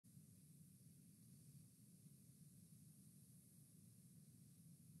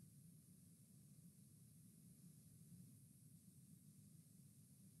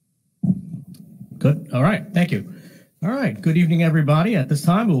Good. All right. Thank you. All right. Good evening, everybody. At this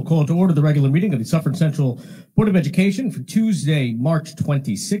time, we will call to order the regular meeting of the Suffern Central Board of Education for Tuesday, March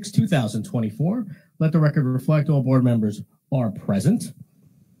 26, 2024. Let the record reflect all board members are present.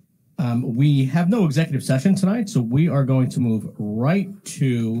 We have no executive session tonight, so we are going to move right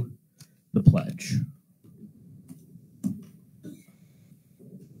to the pledge.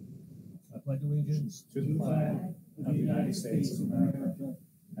 I pledge allegiance to the flag of the United States of America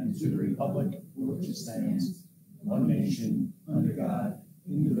and to the republic for which it stands, one nation, under God,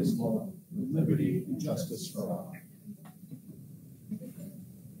 indivisible, with liberty and justice for all.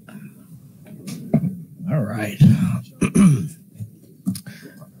 All right.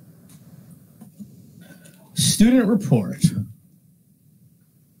 Student report.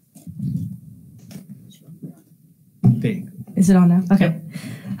 Is it on now? Okay. Yep.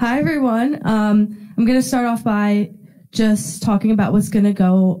 Hi, everyone. I'm going to start off by just talking about what's going to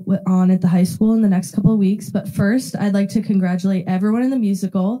go on at the high school in the next couple of weeks. But first, I'd like to congratulate everyone in the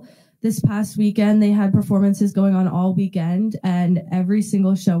musical. This past weekend, they had performances going on all weekend, and every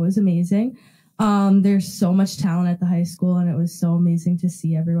single show was amazing. There's so much talent at the high school, and it was so amazing to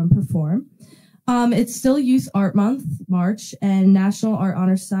see everyone perform. It's still Youth Art Month, March, and National Art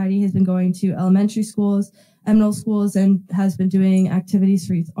Honor Society has been going to elementary schools and middle schools and has been doing activities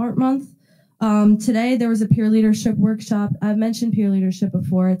for Youth Art Month. Today, there was a peer leadership workshop. I've mentioned peer leadership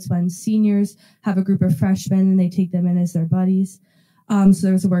before. It's when seniors have a group of freshmen and they take them in as their buddies. So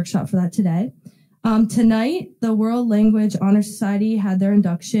there was a workshop for that today. Tonight, the World Language Honor Society had their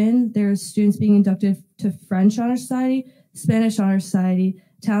induction. There's students being inducted to French Honor Society, Spanish Honor Society,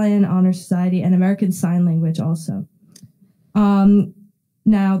 Italian Honor Society, and American Sign Language also.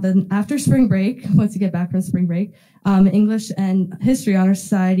 Now, then after spring break, once you get back from spring break, English and History Honor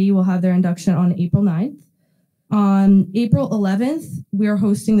Society will have their induction on April 9th. On April 11th, we are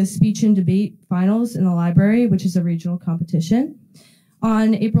hosting the Speech and Debate Finals in the library, which is a regional competition.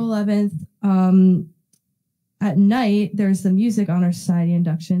 On April 11th, at night, there's the Music Honor Society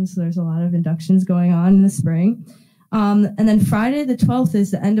induction, so there's a lot of inductions going on in the spring. And then Friday the 12th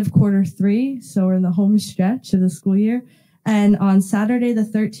is the end of quarter 3, so we're in the home stretch of the school year. And on Saturday the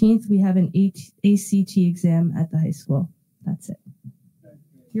 13th, we have an ACT exam at the high school. That's it.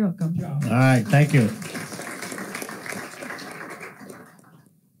 You're welcome. All right, thank you.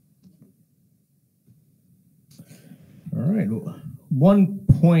 All right,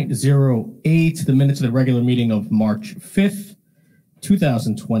 1.08, the minutes of the regular meeting of March 5th,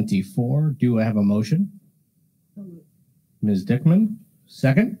 2024. Do I have a motion? Ms. Dickman,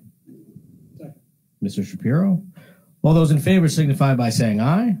 second? Second. Mr. Shapiro? All those in favor signify by saying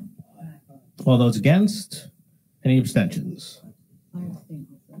aye. All those against? Any abstentions?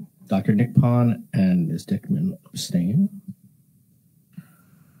 Dr. Nickpon and Ms. Dickman abstain.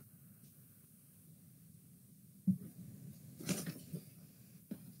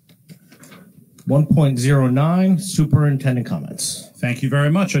 .09 Superintendent comments. Thank you very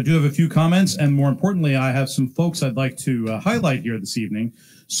much. I do have a few comments, and more importantly, I have some folks I'd like to highlight here this evening.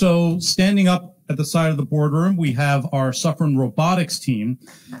 So standing up at the side of the boardroom, we have our Suffern Robotics team.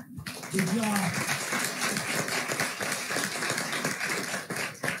 Good job.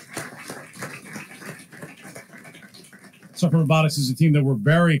 Suffern Robotics is a team that we're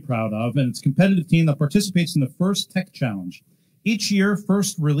very proud of, and it's a competitive team that participates in the FIRST Tech Challenge. Each year,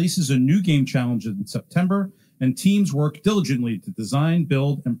 FIRST releases a new game challenge in September, and teams work diligently to design,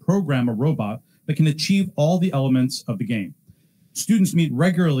 build, and program a robot that can achieve all the elements of the game. Students meet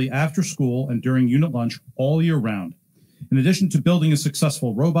regularly after school and during unit lunch all year round. In addition to building a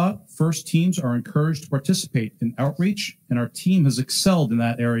successful robot, FIRST teams are encouraged to participate in outreach, and our team has excelled in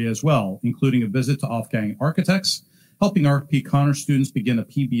that area as well, including a visit to off-gang architects, helping RP Connor students begin a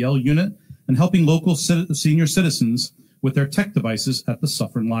PBL unit, and helping local senior citizens with their tech devices at the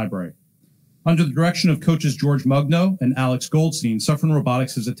Suffern Library. Under the direction of coaches George Mugno and Alex Goldstein, Suffern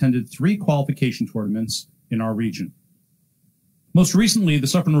Robotics has attended 3 qualification tournaments in our region. Most recently, the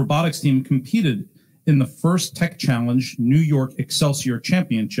Suffern Robotics team competed in the FIRST Tech Challenge New York Excelsior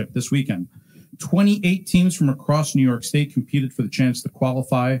Championship this weekend. 28 teams from across New York State competed for the chance to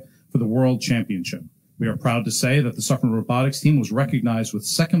qualify for the World Championship. We are proud to say that the Suffern Robotics team was recognized with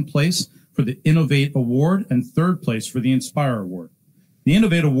 2nd place for the Innovate Award and 3rd place for the Inspire Award. The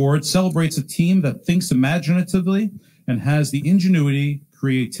Innovate Award celebrates a team that thinks imaginatively and has the ingenuity,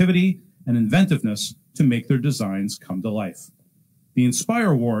 creativity, and inventiveness to make their designs come to life. The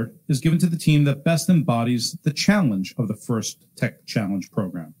Inspire Award is given to the team that best embodies the challenge of the FIRST Tech Challenge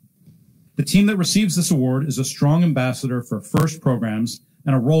program. The team that receives this award is a strong ambassador for FIRST programs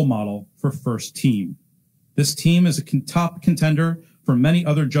and a role model for FIRST Team. This team is a top contender for many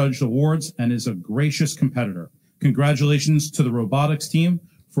other judged awards and is a gracious competitor. Congratulations to the robotics team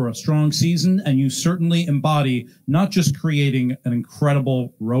for a strong season, and you certainly embody not just creating an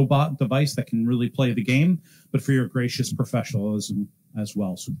incredible robot device that can really play the game, but for your gracious professionalism as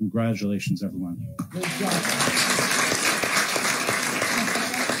well. So congratulations, everyone. Good job.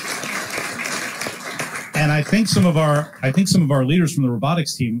 And I think some of our leaders from the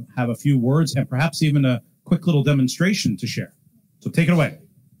robotics team have a few words and perhaps even a quick little demonstration to share. So take it away.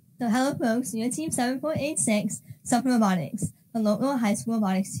 So hello folks, you're Team 7.86, Suffern Robotics, the local high school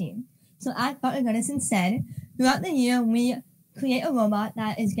robotics team. So as Dr. Gunnison said, throughout the year we create a robot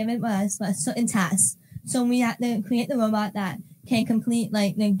that is given us a certain task. So we have to create the robot that can complete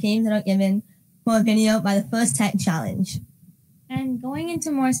like the games that are given for a video by the first tech challenge. And going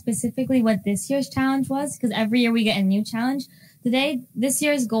into more specifically what this year's challenge was, because every year we get a new challenge, this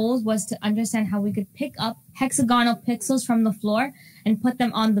year's goals was to understand how we could pick up hexagonal pixels from the floor and put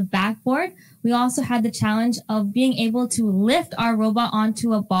them on the backboard. We also had the challenge of being able to lift our robot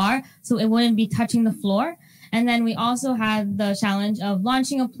onto a bar so it wouldn't be touching the floor. And then we also had the challenge of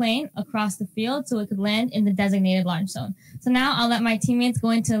launching a plane across the field so it could land in the designated launch zone. So now I'll let my teammates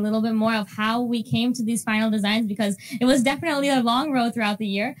go into a little bit more of how we came to these final designs, because it was definitely a long road throughout the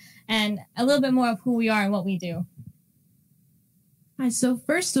year, and a little bit more of who we are and what we do. Hi, so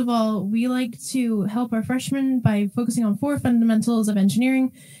first of all, we like to help our freshmen by focusing on 4 fundamentals of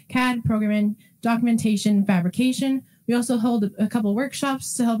engineering: CAD, programming, documentation, fabrication. We also hold a couple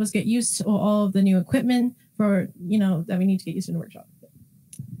workshops to help us get used to all of the new equipment that we need to get used to in the workshop.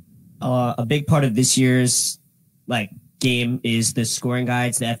 A big part of this year's game is the scoring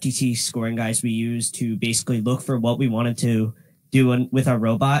guides, the FTT scoring guides we use to basically look for what we wanted to do with our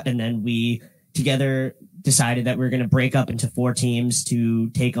robot, and then we together decided that we're going to break up into 4 teams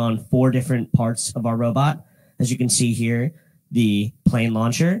to take on 4 different parts of our robot. As you can see here, the plane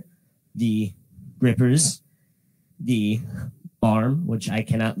launcher, the grippers, the arm, which I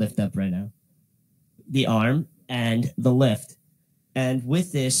cannot lift up right now, the arm, and the lift. And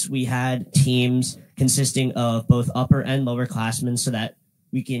with this, we had teams consisting of both upper and lower classmen so that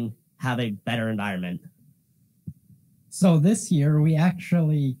we can have a better environment. So this year, we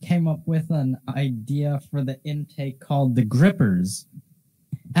actually came up with an idea for the intake called the grippers.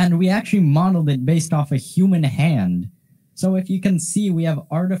 And we actually modeled it based off a human hand. So if you can see, we have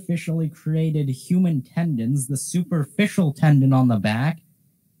artificially created human tendons, the superficial tendon on the back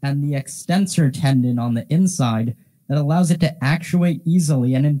and the extensor tendon on the inside, that allows it to actuate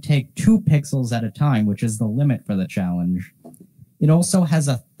easily and intake 2 pixels at a time, which is the limit for the challenge. It also has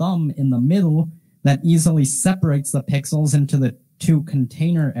a thumb in the middle that easily separates the pixels into the 2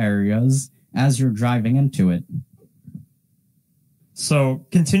 container areas as you're driving into it. So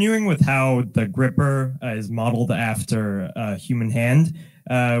continuing with how the gripper is modeled after a human hand,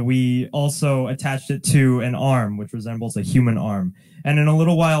 we also attached it to an arm, which resembles a human arm. And in a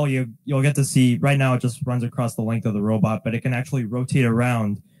little while, you'll get to see, right now it just runs across the length of the robot, but it can actually rotate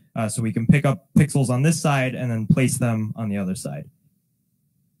around so we can pick up pixels on this side and then place them on the other side.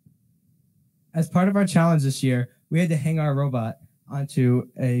 As part of our challenge this year, we had to hang our robot onto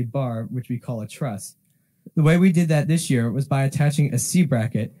a bar, which we call a truss. The way we did that this year was by attaching a C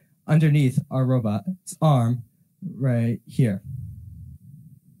bracket underneath our robot's arm right here.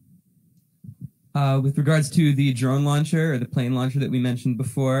 With regards to the drone launcher or the plane launcher that we mentioned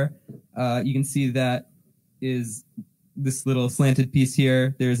before, you can see that is this little slanted piece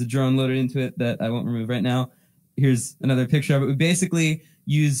here. There's a drone loaded into it that I won't remove right now. Here's another picture of it. We basically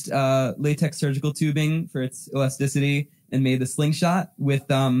used latex surgical tubing for its elasticity and made the slingshot with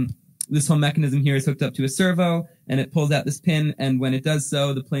this whole mechanism here is hooked up to a servo, and it pulls out this pin, and when it does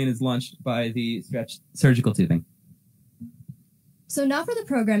so, the plane is launched by the stretched surgical tubing. So now for the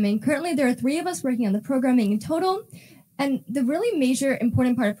programming. Currently, there are 3 of us working on the programming in total. And the really major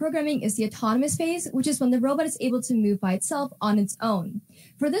important part of programming is the autonomous phase, which is when the robot is able to move by itself on its own.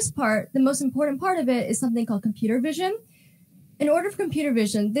 For this part, the most important part of it is something called computer vision. In order for computer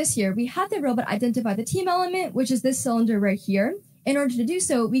vision, this year, we had the robot identify the team element, which is this cylinder right here. In order to do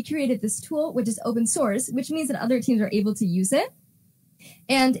so, we created this tool, which is open source, which means that other teams are able to use it.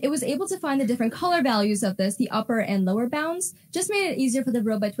 And it was able to find the different color values of this, the upper and lower bounds, just made it easier for the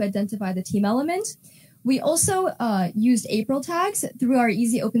robot to identify the team element. We also used April tags through our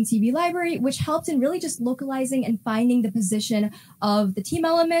Easy OpenCV library, which helped in really just localizing and finding the position of the team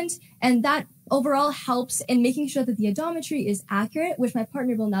element. And that overall helps in making sure that the odometry is accurate, which my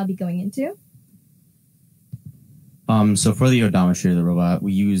partner will now be going into. So for the odometry of the robot,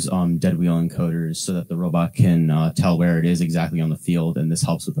 we use dead wheel encoders so that the robot can tell where it is exactly on the field, and this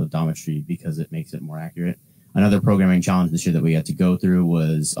helps with odometry because it makes it more accurate. Another programming challenge this year that we had to go through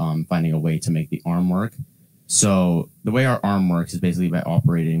was finding a way to make the arm work. So the way our arm works is basically by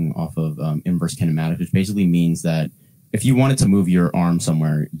operating off of inverse kinematics, which basically means that if you wanted to move your arm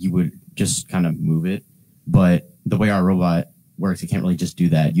somewhere, you would just kind of move it. But the way our robot works, it can't really just do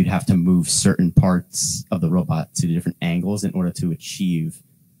that. You'd have to move certain parts of the robot to different angles in order to achieve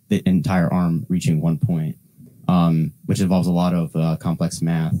the entire arm reaching one point, which involves a lot of complex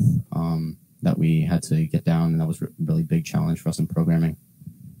math that we had to get down, and that was a really big challenge for us in programming.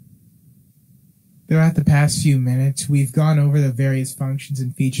 Throughout the past few minutes, we've gone over the various functions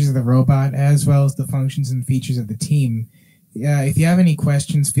and features of the robot, as well as the functions and features of the team. If you have any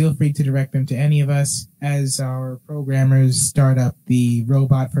questions, feel free to direct them to any of us as our programmers start up the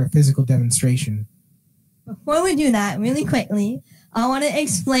robot for a physical demonstration. Before we do that, really quickly, I want to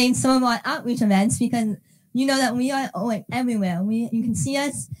explain some of our outreach events because you know that we are like everywhere. You can see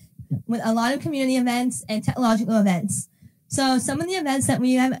us with a lot of community events and technological events. So some of the events that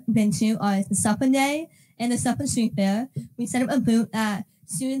we have been to are the Suffern Day and the Suffern Street Fair. We set up a booth that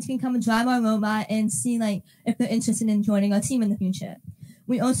students can come and drive our robot and see like if they're interested in joining our team in the future.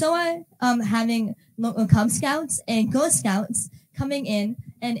 We also are having local Cub Scouts and Girl Scouts coming in,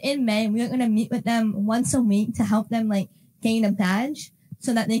 and in May we're going to meet with them once a week to help them like gain a badge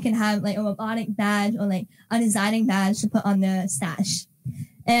so that they can have like a robotic badge or like a designing badge to put on their stash.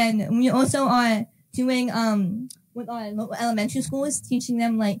 And we also are doing with our local elementary schools, teaching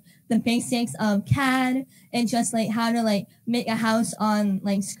them like the basics of CAD and just like how to like make a house on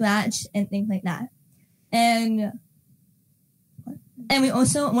like Scratch and things like that. And we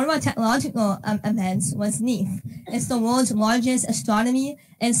also, one of our technological events was NEAF. It's the world's largest astronomy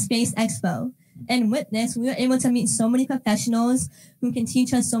and space expo. And with this, we were able to meet so many professionals who can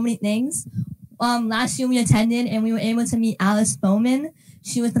teach us so many things. Last year we attended and we were able to meet Alice Bowman.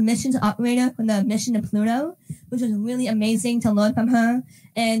 She was the missions operator for the mission to Pluto, which was really amazing to learn from her.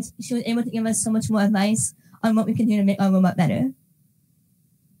 And she was able to give us so much more advice on what we can do to make our robot better.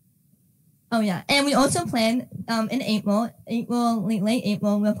 Oh yeah, and we also plan in April, late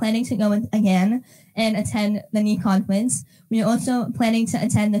April, we're planning to go again and attend the NEAF conference. We are also planning to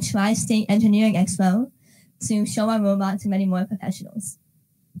attend the Tri-State Engineering Expo to show our robot to many more professionals.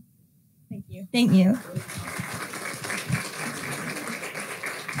 Thank you. Thank you.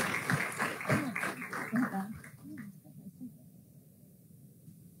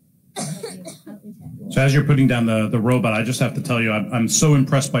 So as you're putting down the robot, I just have to tell you, I'm so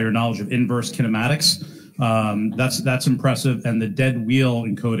impressed by your knowledge of inverse kinematics. That's impressive. And the dead wheel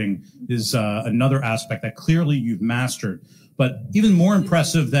encoding is another aspect that clearly you've mastered. But even more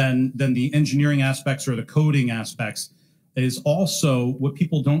impressive than the engineering aspects or the coding aspects is also what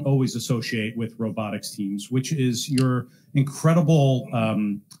people don't always associate with robotics teams, which is your incredible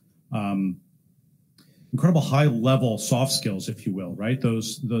high-level soft skills, if you will, right?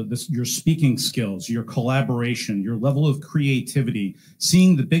 Your speaking skills, your collaboration, your level of creativity,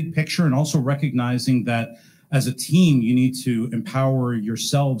 seeing the big picture, and also recognizing that as a team, you need to empower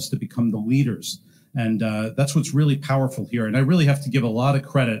yourselves to become the leaders. And that's what's really powerful here. And I really have to give a lot of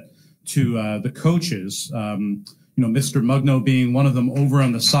credit to the coaches, Mr. Mugno being one of them over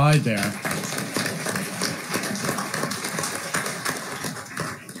on the side there.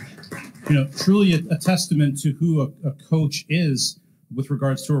 Truly a testament to who a coach is with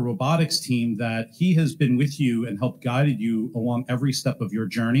regards to a robotics team, that he has been with you and helped guided you along every step of your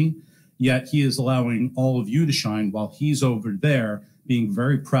journey, yet he is allowing all of you to shine while he's over there being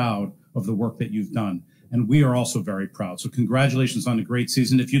very proud of the work that you've done. And we are also very proud. So congratulations on a great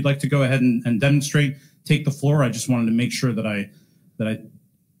season. If you'd like to go ahead and demonstrate, take the floor. I just wanted to make sure that I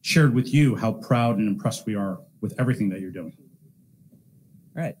shared with you how proud and impressed we are with everything that you're doing.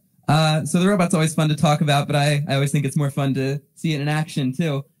 All right. So the robot's always fun to talk about, but I always think it's more fun to see it in action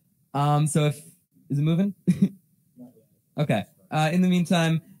too. Is it moving? Okay. In the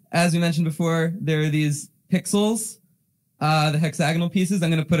meantime, as we mentioned before, there are these pixels, the hexagonal pieces. I'm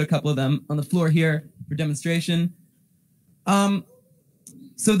going to put a couple of them on the floor here for demonstration.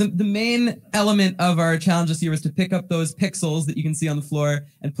 So the main element of our challenge this year was to pick up those pixels that you can see on the floor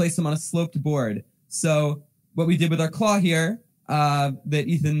and place them on a sloped board. So what we did with our claw here, that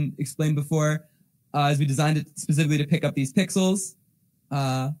Ethan explained before, is we designed it specifically to pick up these pixels.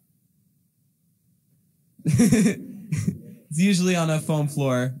 It's usually on a foam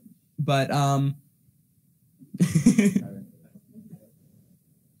floor, but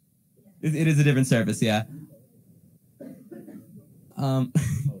it is a different surface, yeah.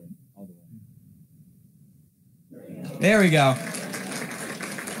 There we go.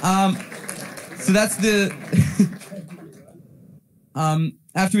 So that's the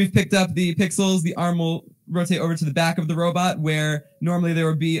after we've picked up the pixels, the arm will rotate over to the back of the robot, where normally there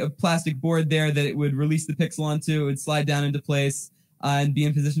would be a plastic board there that it would release the pixel onto. It would slide down into place and be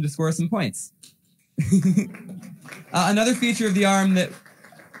in position to score some points. Another feature of the arm that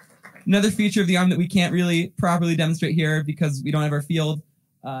we can't really properly demonstrate here because we don't have our field.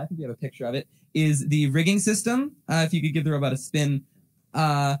 I think we have a picture of it. Is the rigging system. If you could give the robot a spin,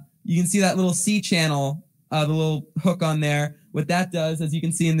 you can see that little C channel, the little hook on there. What that does, as you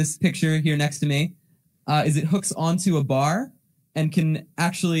can see in this picture here next to me, is it hooks onto a bar and can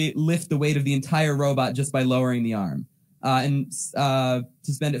actually lift the weight of the entire robot just by lowering the arm. And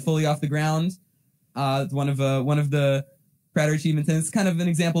suspend it fully off the ground. One of the Predator achievements, and it's kind of an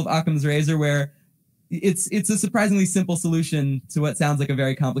example of Occam's razor, where it's a surprisingly simple solution to what sounds like a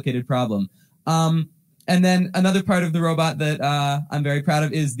very complicated problem. And then another part of the robot that I'm very proud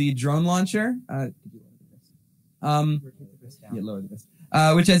of is the drone launcher.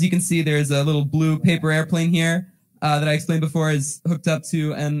 Which, as you can see, there's a little blue paper airplane here that I explained before is hooked up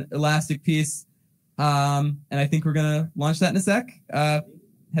to an elastic piece. And I think we're going to launch that in a sec.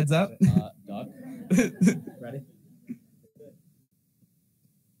 Heads up. Doug? Ready?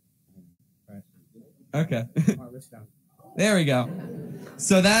 Okay. There we go.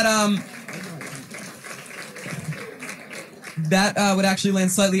 So that would actually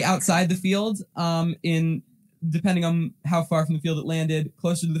land slightly outside the field. Depending on how far from the field it landed,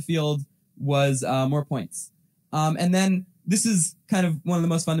 closer to the field was more points. And then this is kind of one of the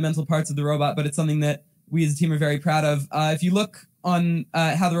most fundamental parts of the robot, but it's something that we as a team are very proud of. If you look on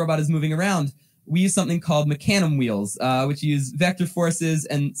how the robot is moving around, we use something called mecanum wheels, which use vector forces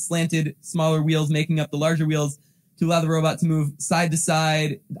and slanted smaller wheels making up the larger wheels to allow the robot to move side to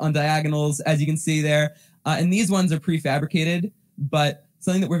side on diagonals, as you can see there. And these ones are prefabricated, but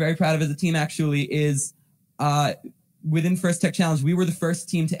something that we're very proud of as a team actually is within First Tech Challenge, we were the first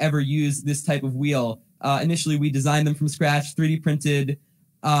team to ever use this type of wheel. Initially, we designed them from scratch, 3D printed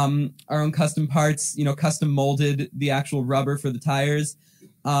our own custom parts, custom molded the actual rubber for the tires.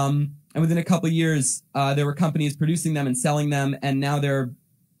 And within a couple of years, there were companies producing them and selling them, and now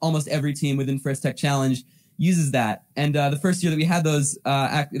almost every team within First Tech Challenge uses that. And the first year that we had those,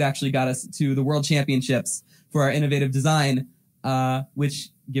 it actually got us to the World Championships for our innovative design, which,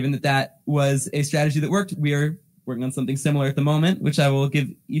 given that was a strategy that worked, we are working on something similar at the moment, which I will give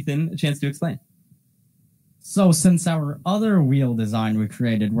Ethan a chance to explain. So since our other wheel design we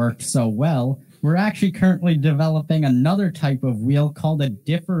created worked so well, we're actually currently developing another type of wheel called a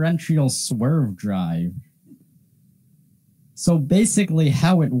differential swerve drive. So basically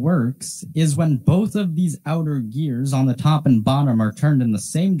how it works is when both of these outer gears on the top and bottom are turned in the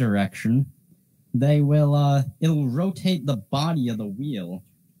same direction, it'll rotate the body of the wheel.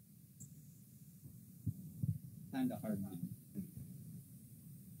 Kinda hard.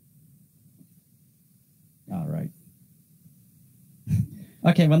 All right.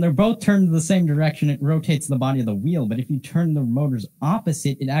 Okay, when they're both turned in the same direction, it rotates the body of the wheel, but if you turn the motors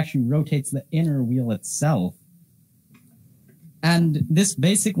opposite, it actually rotates the inner wheel itself. And this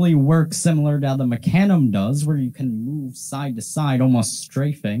basically works similar to how the mecanum does, where you can move side to side, almost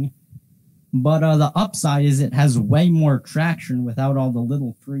strafing. But the upside is it has way more traction without all the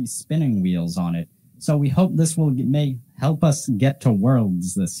little free spinning wheels on it. So we hope this may help us get to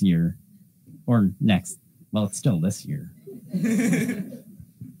Worlds this year. Or next. Well, it's still this year.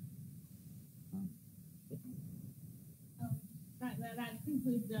 That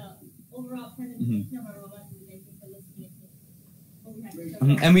concludes the overall presentation of our robot. Thank you for listening.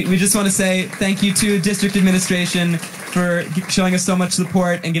 And we just want to say thank you to district administration for showing us so much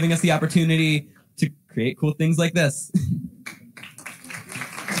support and giving us the opportunity to create cool things like this.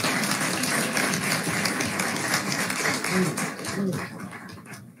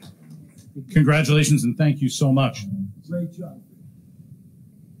 Congratulations and thank you so much. Great job.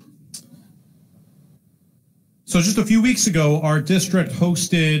 So just a few weeks ago, our district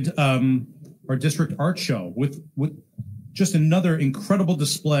hosted our district art show with just another incredible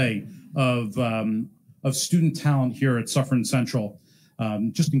display of student talent here at Suffern Central.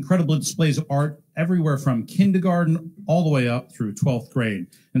 Just incredible displays of art everywhere from kindergarten all the way up through 12th grade.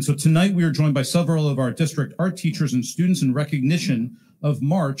 And so tonight we are joined by several of our district art teachers and students in recognition of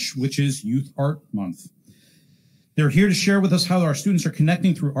March, which is Youth Art Month. They're here to share with us how our students are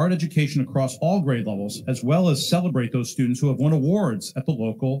connecting through art education across all grade levels, as well as celebrate those students who have won awards at the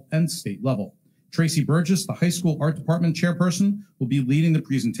local and state level. Tracy Burgess, the high school art department chairperson, will be leading the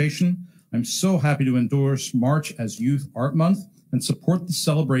presentation. I'm so happy to endorse March as Youth Art Month and support the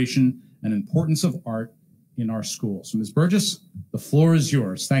celebration and importance of art in our schools. So Ms. Burgess, the floor is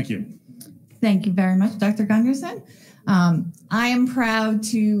yours. Thank you. Thank you very much, Dr. Gunderson. I am proud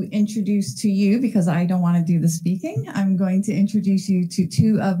to introduce to you, because I don't want to do the speaking, I'm going to introduce you to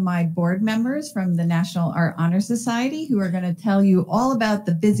two of my board members from the National Art Honor Society who are going to tell you all about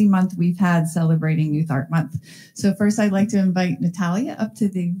the busy month we've had celebrating Youth Art Month. So first I'd like to invite Natalia up to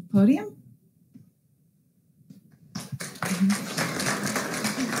the podium.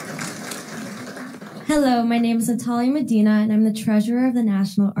 Hello, my name is Natalia Medina, and I'm the treasurer of the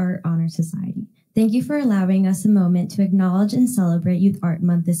National Art Honor Society. Thank you for allowing us a moment to acknowledge and celebrate Youth Art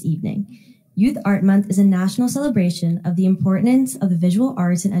Month this evening. Youth Art Month is a national celebration of the importance of the visual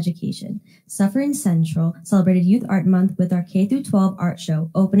arts in education. Suffern Central celebrated Youth Art Month with our K-12 art show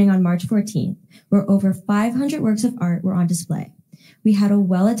opening on March 14th, where over 500 works of art were on display. We had a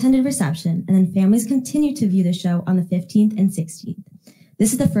well-attended reception, and then families continued to view the show on the 15th and 16th.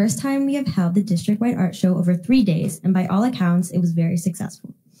 This is the first time we have held the district-wide art show over 3 days, and by all accounts, it was very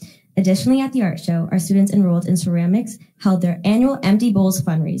successful. Additionally, at the art show, our students enrolled in ceramics held their annual Empty Bowls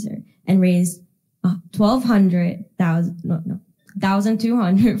fundraiser and raised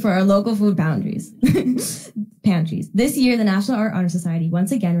 $1,200 for our local food pantries. This year, the National Art Honor Society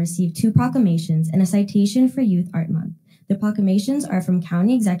once again received 2 proclamations and a citation for Youth Art Month. The proclamations are from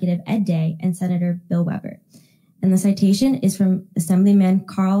County Executive Ed Day and Senator Bill Weber, and the citation is from Assemblyman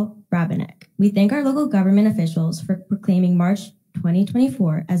Carl Brabenek. We thank our local government officials for proclaiming March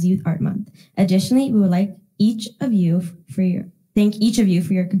 2024 as Youth Art Month. Additionally, we would like thank each of you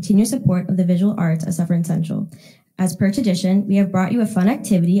for your continued support of the visual arts at Suffern Central. As per tradition, we have brought you a fun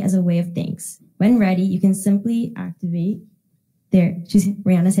activity as a way of thanks. When ready, you can simply activate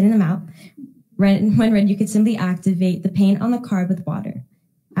Rihanna's hitting them out. When ready, you could simply activate the paint on the card with water.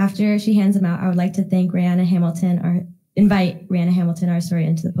 After she hands them out, I would like to invite Rihanna Hamilton, our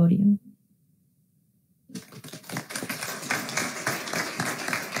historian, to the podium.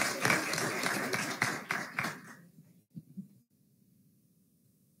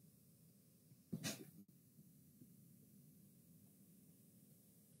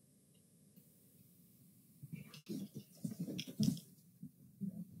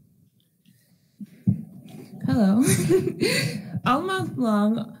 Hello. All month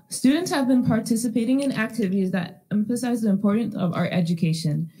long, students have been participating in activities that emphasize the importance of art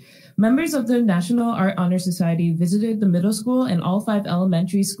education. Members of the National Art Honor Society visited the middle school and all 5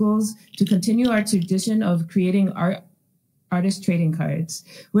 elementary schools to continue our tradition of creating artist trading cards,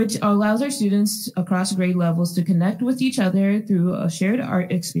 which allows our students across grade levels to connect with each other through a shared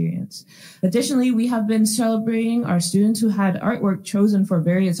art experience. Additionally, we have been celebrating our students who had artwork chosen for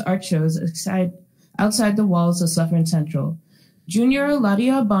various art shows outside the walls of Suffern Central. Junior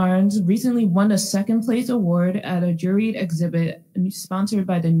Ladia Barnes recently won a 2nd place award at a juried exhibit sponsored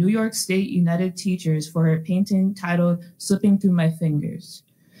by the New York State United Teachers for her painting titled Slipping Through My Fingers.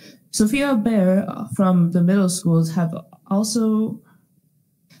 Sophia Bear from the middle schools have also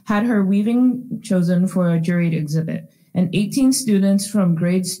had her weaving chosen for a juried exhibit, and 18 students from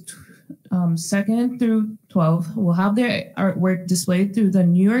grades 2nd through 12 will have their artwork displayed through the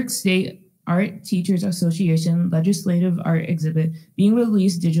New York State Art Teachers Association Legislative Art Exhibit being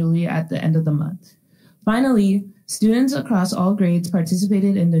released digitally at the end of the month. Finally, students across all grades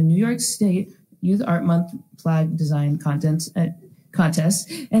participated in the New York State Youth Art Month flag design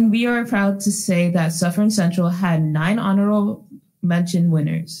contest, and we are proud to say that Suffern Central had 9 honorable mention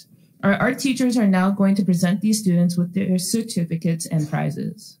winners. Our art teachers are now going to present these students with their certificates and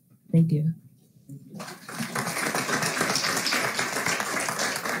prizes. Thank you.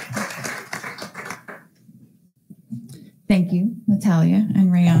 Thank you, Natalia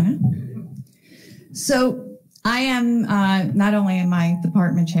and Rihanna. So I am, not only am I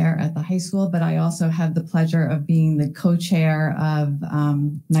department chair at the high school, but I also have the pleasure of being the co-chair of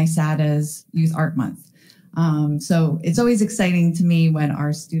NYSADA's Youth Art Month. So it's always exciting to me when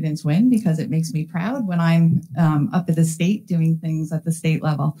our students win because it makes me proud when I'm up at the state doing things at the state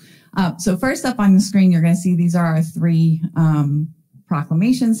level. So first up on the screen, you're going to see these are our 3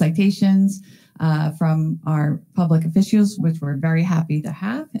 proclamations, citations, from our public officials, which we're very happy to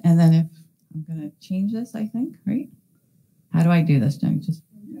have. And then if I'm going to change this, I think, right? How do I do this, Jen? Just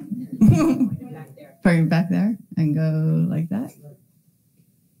bring it back there and go like that.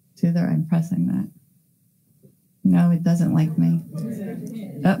 To there, I'm pressing that. No, it doesn't like me.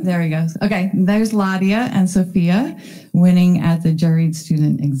 Oh, there he goes. Okay, there's Ladia and Sophia winning at the juried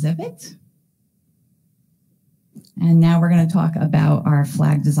student exhibit. And now we're going to talk about our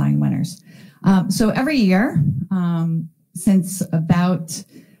flag design winners. So every year, since about,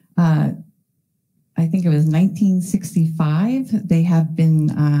 I think it was 1965, they have been,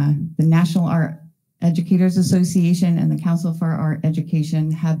 the National Art Educators Association and the Council for Art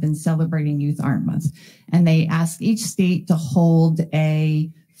Education have been celebrating Youth Art Month. And they ask each state to hold a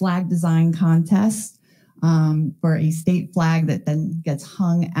flag design contest for a state flag that then gets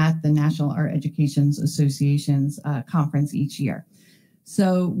hung at the National Art Education Association's conference each year.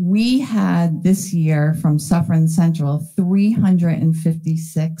 So we had this year from Suffern Central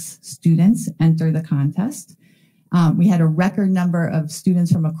 356 students enter the contest. We had a record number of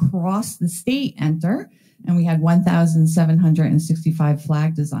students from across the state enter, and we had 1,765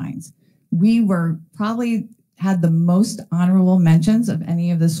 flag designs. We were probably had the most honorable mentions of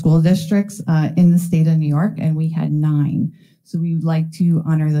any of the school districts in the state of New York, and we had 9. So we would like to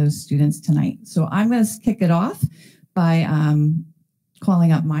honor those students tonight. So I'm going to kick it off by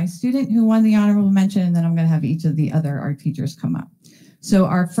calling up my student who won the honorable mention, and then I'm going to have each of the other art teachers come up. So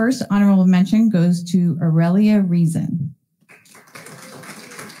our first honorable mention goes to Aurelia Reason.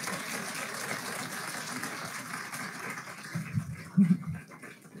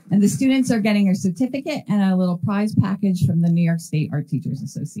 And the students are getting a certificate and a little prize package from the New York State Art Teachers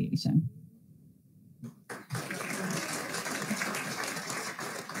Association.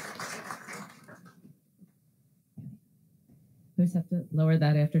 I just have to lower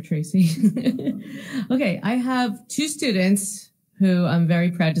that after Tracy. Okay, I have 2 students who I'm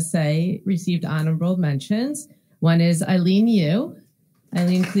very proud to say received honorable mentions. One is Eileen Yu.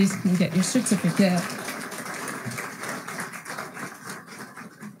 Eileen, please can get your certificate.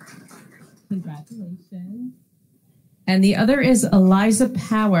 Congratulations. And the other is Eliza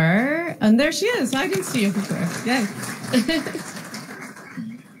Power. And there she is. I didn't see you before. Yay.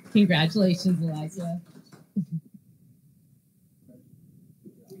 Congratulations, Eliza.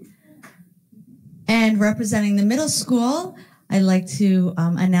 And representing the middle school, I'd like to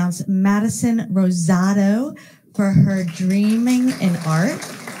announce Madison Rosado for her Dreaming in Art.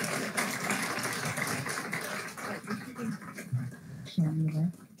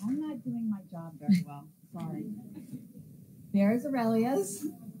 I'm not doing my job very well. Sorry. There's Aurelia's.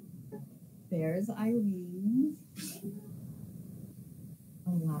 There's Eileen's.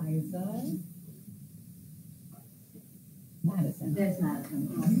 Eliza. Madison. There's Madison.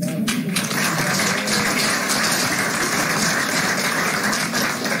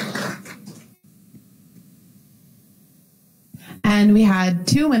 And we had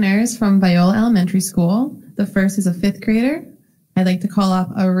 2 winners from Viola Elementary School. The first is a 5th grader. I'd like to call up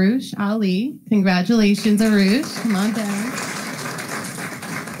Arush Ali. Congratulations, Arush. Come on down.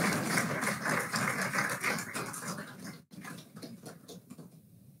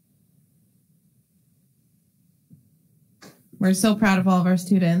 We're so proud of all of our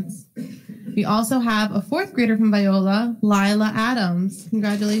students. We also have a 4th grader from Viola, Lila Adams.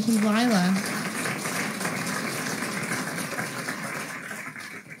 Congratulations, Lila.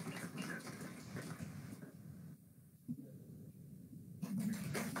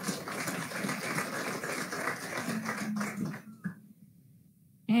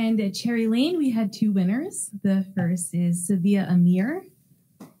 And at Cherry Lane, we had 2 winners. The first is Sevilla Amir.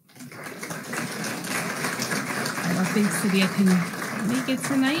 I don't think Sevilla can make it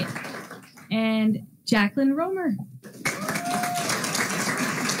tonight. And Jacqueline Romer.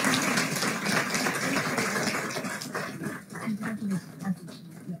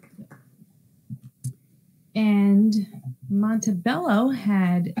 And Montebello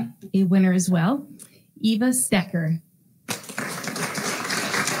had a winner as well, Eva Stecker.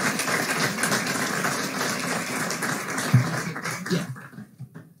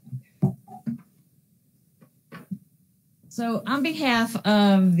 So on behalf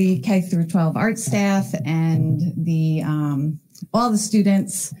of the K through 12 art staff and the all the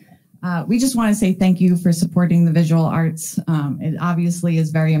students, we just want to say thank you for supporting the visual arts. It obviously is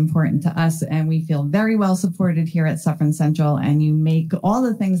very important to us, and we feel very well supported here at Suffern Central, and you make all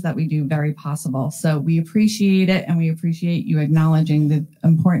the things that we do very possible. So we appreciate it, and we appreciate you acknowledging the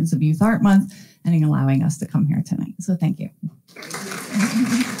importance of Youth Art Month and allowing us to come here tonight. So thank you.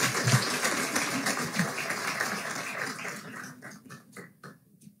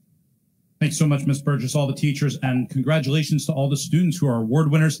 Thanks so much, Ms. Burgess, all the teachers, and congratulations to all the students who are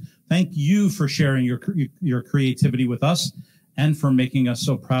award winners. Thank you for sharing your creativity with us and for making us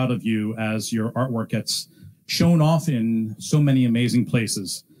so proud of you as your artwork gets shown off in so many amazing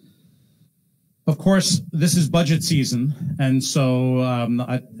places. Of course, this is budget season, and so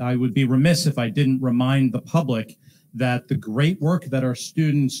I would be remiss if I didn't remind the public that the great work that our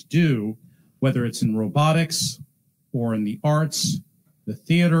students do, whether it's in robotics or in the arts, the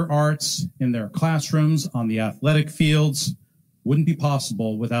theater arts, in their classrooms, on the athletic fields, wouldn't be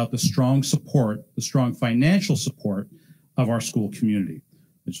possible without the strong support, the strong financial support of our school community.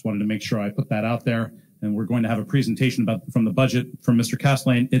 I just wanted to make sure I put that out there. And we're going to have a presentation from the budget from Mr.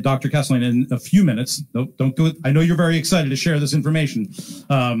 Castellane, Dr. Castellane, in a few minutes. Don't do it. I know you're very excited to share this information.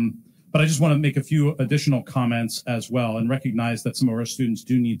 But I just want to make a few additional comments as well and recognize that some of our students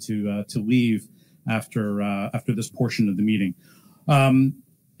do need to leave after this portion of the meeting.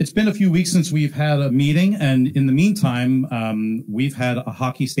 It's been a few weeks since we've had a meeting, and in the meantime, we've had a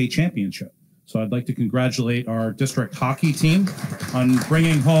hockey state championship. So I'd like to congratulate our district hockey team on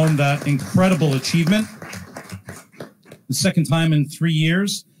bringing home that incredible achievement. The second time in 3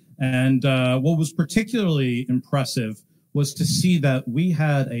 years. And what was particularly impressive was to see that we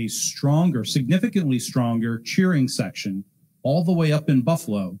had a stronger, significantly stronger cheering section all the way up in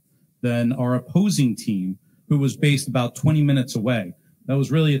Buffalo than our opposing team, who was based about 20 minutes away. That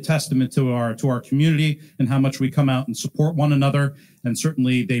was really a testament to our community and how much we come out and support one another. And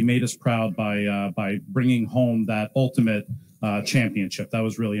certainly they made us proud by bringing home that ultimate championship. That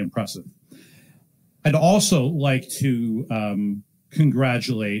was really impressive. I'd also like to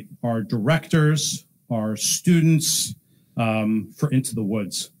congratulate our directors, our students for Into the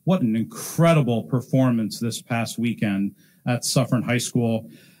Woods. What an incredible performance this past weekend at Suffern High School.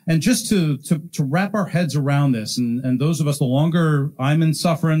 And just to wrap our heads around this, and those of us, the longer I'm in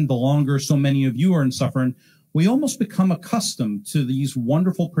Suffern, the longer so many of you are in Suffern, we almost become accustomed to these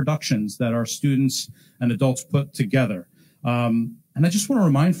wonderful productions that our students and adults put together. And I just want to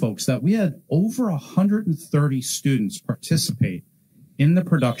remind folks that we had over 130 students participate in the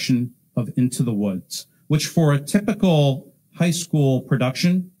production of Into the Woods, which for a typical high school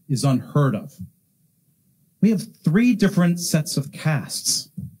production is unheard of. We have 3 different sets of casts.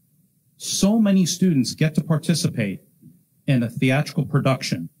 So many students get to participate in a theatrical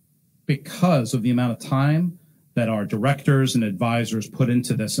production because of the amount of time that our directors and advisors put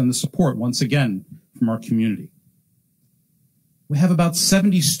into this and the support, once again, from our community. We have about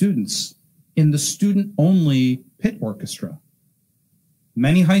 70 students in the student-only pit orchestra.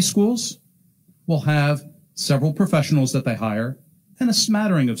 Many high schools will have several professionals that they hire and a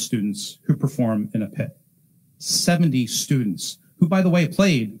smattering of students who perform in a pit. 70 students who, by the way,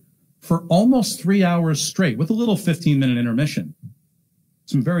 played for almost 3 hours straight with a little 15-minute intermission.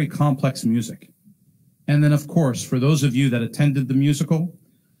 Some very complex music. And then, of course, for those of you that attended the musical,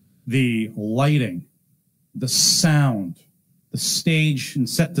 the lighting, the sound, the stage and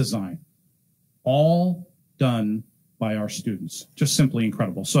set design, all done by our students. Just simply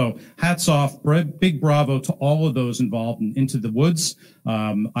incredible. So hats off, big bravo to all of those involved in Into the Woods.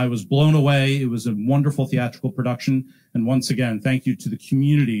 I was blown away. It was a wonderful theatrical production. And once again, thank you to the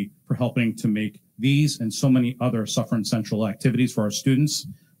community for helping to make these and so many other Suffern Central activities for our students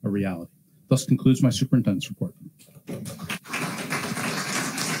a reality. Thus concludes my superintendent's report.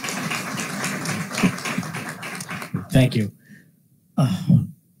 Thank you.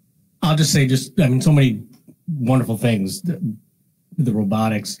 I'll just say, so many wonderful things. The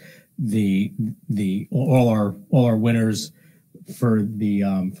robotics, all our winners for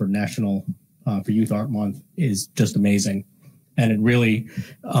the for National for Youth Art Month is just amazing, and it really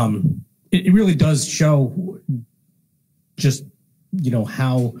does show just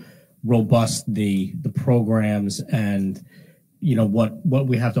how robust the programs and what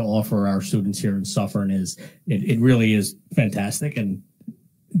we have to offer our students here in Suffern is. It really is fantastic. And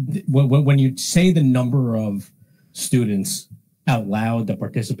when you say the number of students out loud that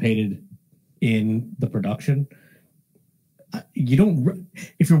participated in the production,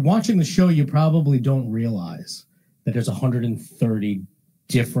 if you're watching the show, you probably don't realize that there's 130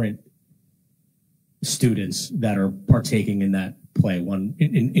 different students that are partaking in that play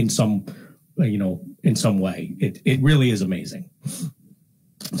in some way. It really is amazing.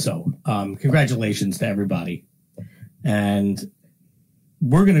 So congratulations to everybody. And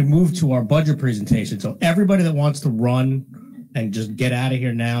we're going to move to our budget presentation. So everybody that wants to run and just get out of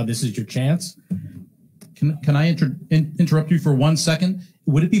here now, this is your chance. Can I interrupt you for 1 second?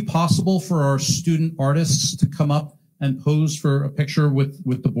 Would it be possible for our student artists to come up and pose for a picture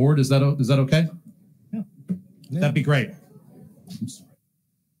with the board? Is that okay? Yeah. That'd be great. I'm sorry.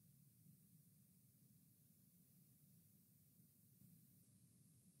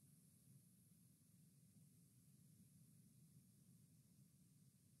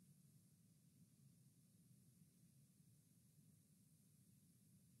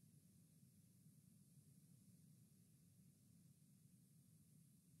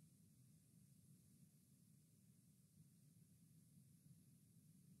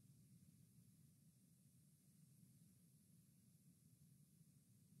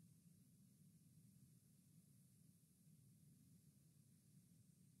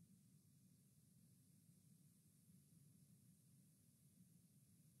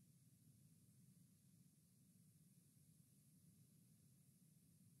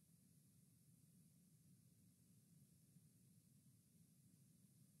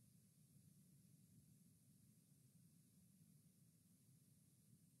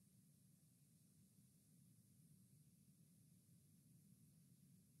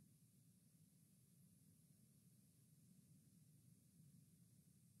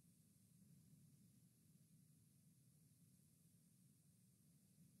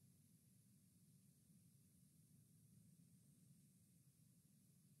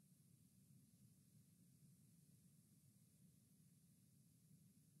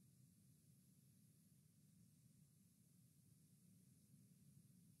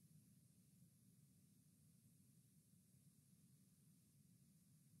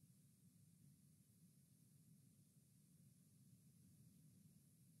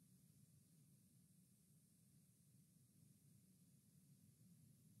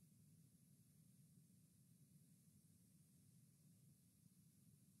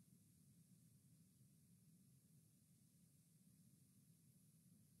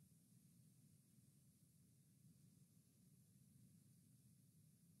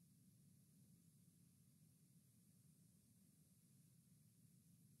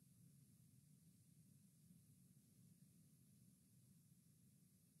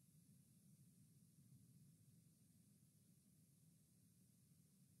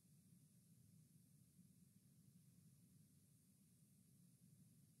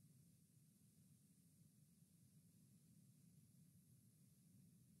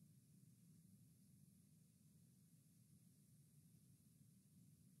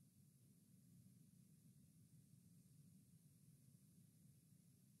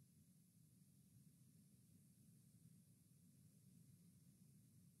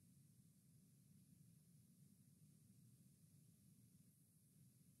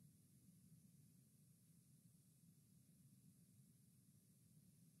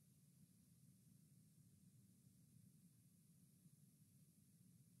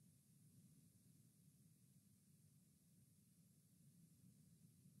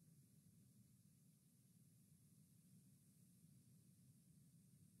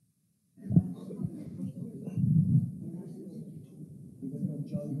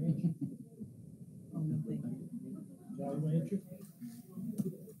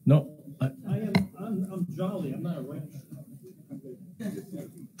 No. I'm jolly. I'm not a witch.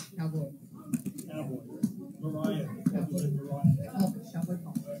 Cowboy. Mariah.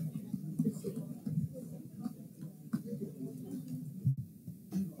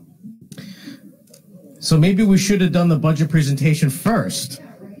 So maybe we should have done the budget presentation first.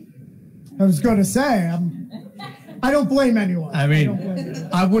 I was going to say, I don't blame anyone. I mean,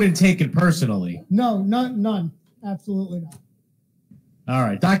 I wouldn't take it personally. No, none. Absolutely not. All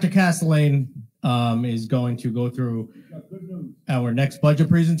right, Dr. Castellane is going to go through our next budget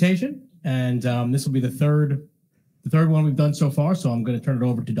presentation, and this will be the third one we've done so far. So I'm going to turn it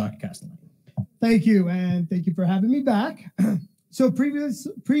over to Dr. Castellane. Thank you, and thank you for having me back. So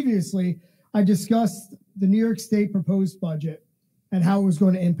previously, I discussed the New York State proposed budget and how it was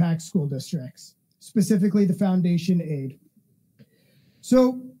going to impact school districts, specifically the foundation aid.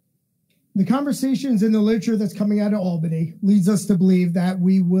 So the conversations in the literature that's coming out of Albany leads us to believe that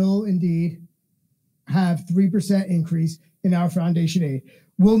we will indeed have 3% increase in our foundation aid.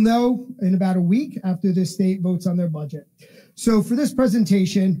 We'll know in about a week after the state votes on their budget. So for this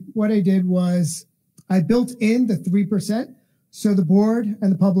presentation, what I did was I built in the 3% so the board and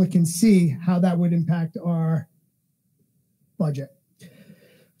the public can see how that would impact our budget.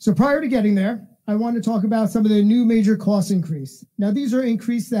 So prior to getting there, I want to talk about some of the new major cost increase. Now, these are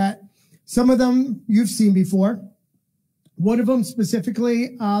increases that some of them you've seen before. One of them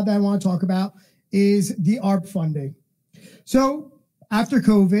specifically that I want to talk about is the ARP funding. So after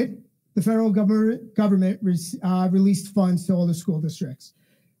COVID, the federal government released funds to all the school districts.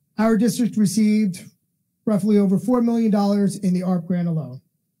 Our district received roughly over $4 million in the ARP grant alone.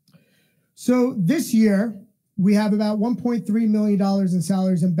 So this year, we have about $1.3 million in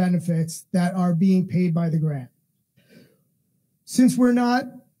salaries and benefits that are being paid by the grant. Since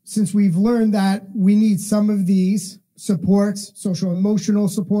we've learned that we need some of these supports, social emotional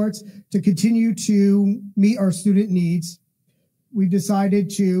supports, to continue to meet our student needs, we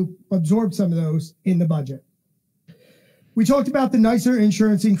decided to absorb some of those in the budget. We talked about the NYSER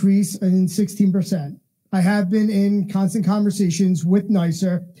insurance increase in 16%. I have been in constant conversations with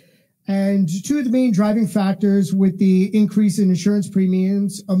NYSER, and two of the main driving factors with the increase in insurance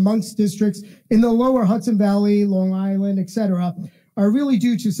premiums amongst districts in the lower Hudson Valley, Long Island, etc., are really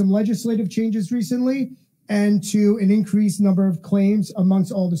due to some legislative changes recently and to an increased number of claims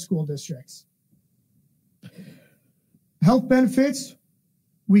amongst all the school districts. Health benefits,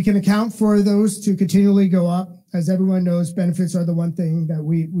 we can account for those to continually go up. As everyone knows, benefits are the one thing that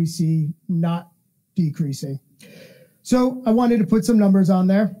we see not decreasing. So I wanted to put some numbers on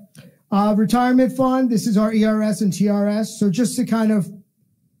there. Retirement fund, this is our ERS and TRS. So just to kind of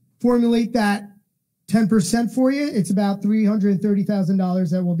formulate that 10% for you, it's about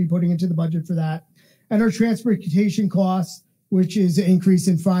 $330,000 that we'll be putting into the budget for that. And our transportation costs, which is an increase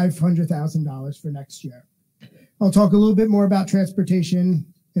in $500,000 for next year. I'll talk a little bit more about transportation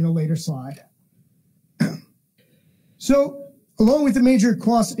in a later slide. So along with the major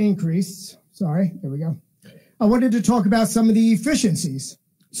cost increase, there we go. I wanted to talk about some of the efficiencies.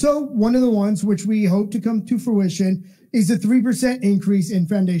 So one of the ones which we hope to come to fruition is the 3% increase in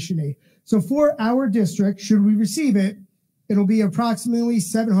foundation aid. So for our district, should we receive it, it'll be approximately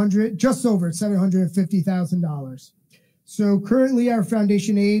just over $750,000. So currently our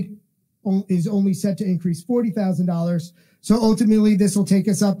foundation aid is only set to increase $40,000. So ultimately this will take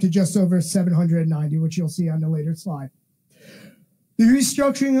us up to just over $790,000, which you'll see on the later slide. The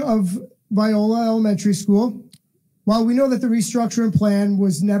restructuring of Viola Elementary School, while we know that the restructuring plan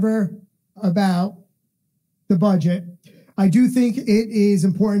was never about the budget, I do think it is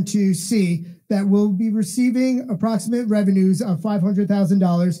important to see that we'll be receiving approximate revenues of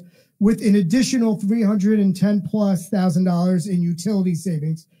 $500,000 with an additional $310,000+ in utility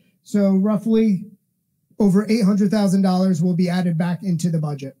savings. So roughly over $800,000 will be added back into the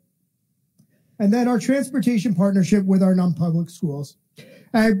budget. And then our transportation partnership with our non-public schools.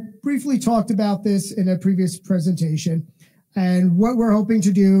 I briefly talked about this in a previous presentation. And what we're hoping to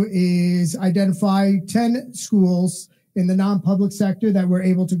do is identify 10 schools in the non-public sector that we're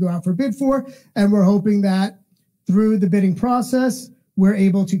able to go out for bid for. And we're hoping that through the bidding process, we're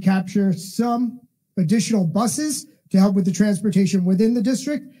able to capture some additional buses to help with the transportation within the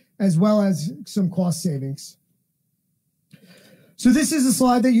district, as well as some cost savings. So this is a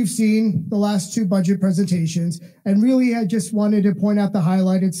slide that you've seen the last two budget presentations. And really, I just wanted to point out the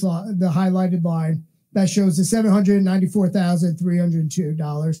highlighted line that shows the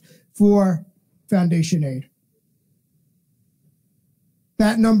 $794,302 for foundation aid.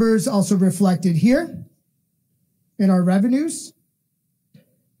 That number is also reflected here in our revenues.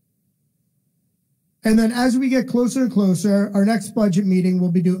 And then as we get closer and closer, our next budget meeting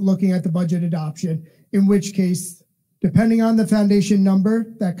will be looking at the budget adoption, in which case, depending on the foundation number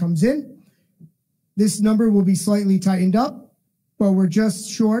that comes in, this number will be slightly tightened up, but we're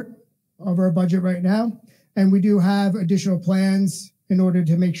just short of our budget right now. And we do have additional plans in order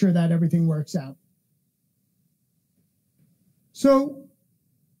to make sure that everything works out. So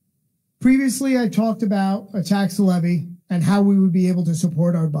previously I talked about a tax levy and how we would be able to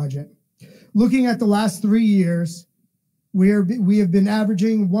support our budget. Looking at the last 3 years, we have been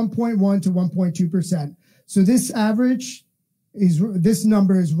averaging 1.1 to 1.2%. So this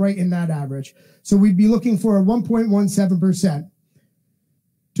number is right in that average. So we'd be looking for a 1.17%.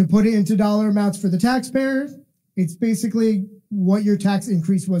 To put it into dollar amounts for the taxpayer, it's basically what your tax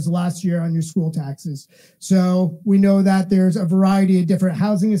increase was last year on your school taxes. So we know that there's a variety of different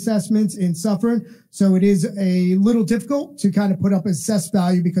housing assessments in Suffern. So it is a little difficult to kind of put up assessed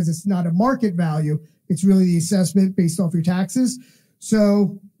value because it's not a market value. It's really the assessment based off your taxes.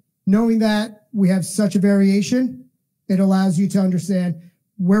 So knowing that we have such a variation, it allows you to understand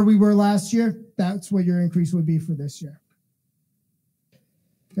where we were last year. That's what your increase would be for this year.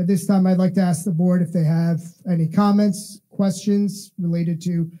 At this time, I'd like to ask the board if they have any comments, questions related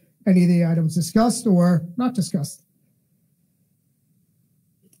to any of the items discussed or not discussed.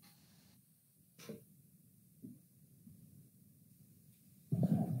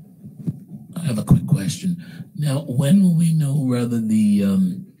 I have a quick question. Now, when will we know whether the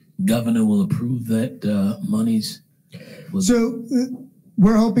governor will approve that monies? So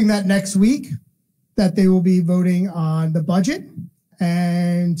we're hoping that next week that they will be voting on the budget.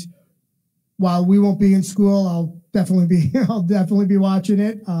 And while we won't be in school, I'll definitely be watching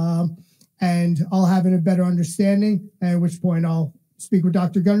it. And I'll have a better understanding, at which point I'll speak with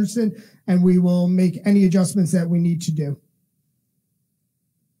Dr. Gunderson and we will make any adjustments that we need to do.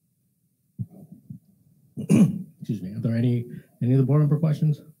 Excuse me. Are there any of the board member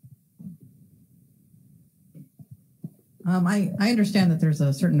questions? I understand that there's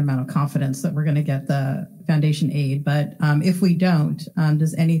a certain amount of confidence that we're going to get the foundation aid, but if we don't,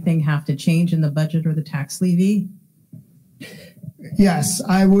 does anything have to change in the budget or the tax levy? Yes,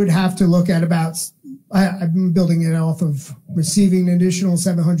 I would have to look at I've been building it off of receiving an additional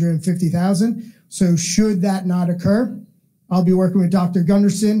 $750,000. So should that not occur, I'll be working with Dr.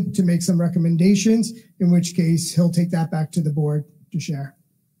 Gunderson to make some recommendations, in which case he'll take that back to the board to share.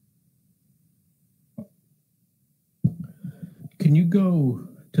 Can you go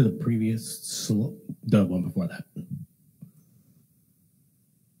to the previous, the one before that?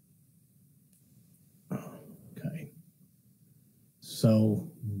 Okay. So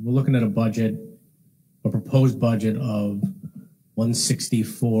we're looking at a proposed budget of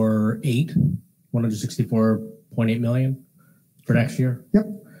 164.8 million for next year. Yep.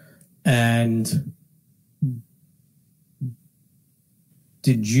 And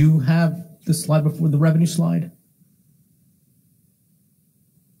did you have the slide before, the revenue slide?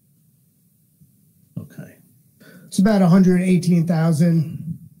 It's about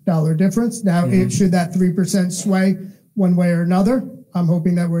 $118,000 difference. Now, should that 3% sway one way or another, I'm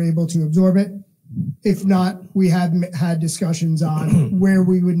hoping that we're able to absorb it. If not, we have had discussions on where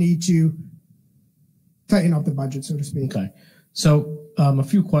we would need to tighten up the budget, so to speak. Okay. So a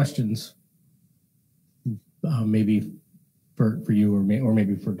few questions, maybe for you or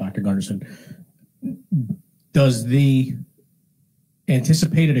maybe for Dr. Gunderson. Does the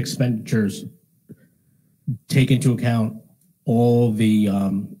anticipated expenditures take into account all the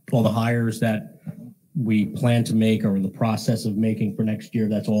hires that we plan to make or in the process of making for next year?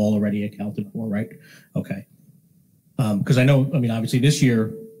 That's all already accounted for, right? Okay. Because obviously this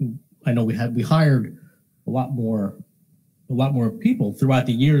year, I know we hired a lot more people throughout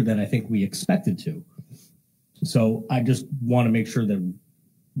the year than I think we expected to. So I just want to make sure that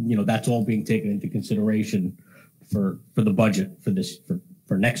that's all being taken into consideration for the budget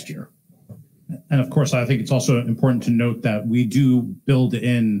for next year. And of course, I think it's also important to note that we do build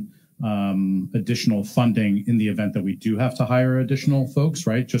in additional funding in the event that we do have to hire additional folks,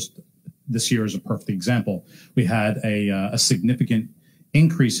 right? Just this year is a perfect example. We had a significant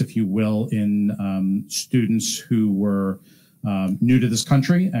increase, if you will, in students who were new to this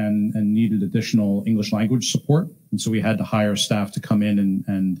country and needed additional English language support. And so we had to hire staff to come in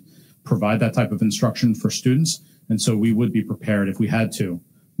and provide that type of instruction for students. And so we would be prepared if we had to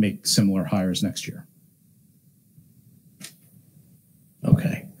make similar hires next year.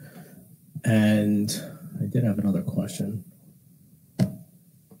 Okay. And I did have another question.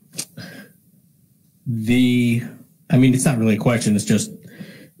 It's not really a question. It's just,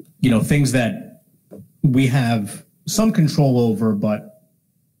 things that we have some control over, but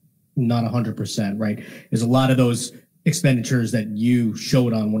not 100%, right? Is a lot of those expenditures that you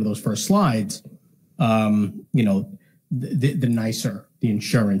showed on one of those first slides, you know, the nicer, the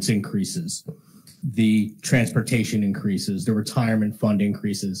insurance increases, the transportation increases, the retirement fund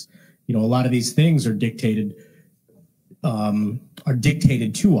increases. You know, a lot of these things are dictated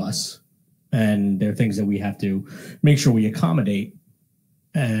to us, and they're things that we have to make sure we accommodate.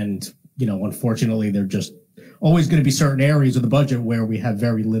 And, you know, unfortunately, they're just always going to be certain areas of the budget where we have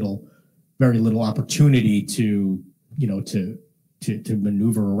very little opportunity to, you know, to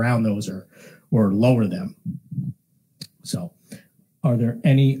maneuver around those or lower them. So, are there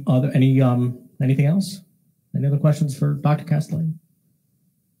anything else? Any other questions for Dr. Castellane?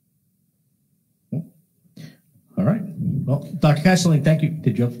 All right. Well, Dr. Castellane, thank you.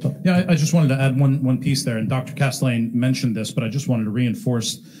 Did you have to talk? Yeah, I just wanted to add one piece there, and Dr. Castellane mentioned this, but I just wanted to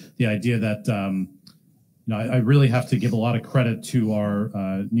reinforce the idea that you know, I really have to give a lot of credit to our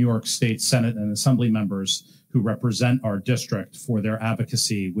New York State Senate and Assembly members who represent our district for their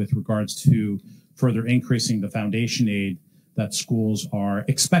advocacy with regards to further increasing the foundation aid that schools are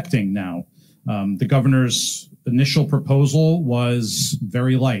expecting now. The governor's initial proposal was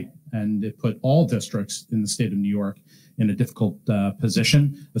very light, and it put all districts in the state of New York in a difficult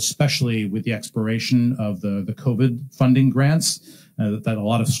position, especially with the expiration of the COVID funding grants that a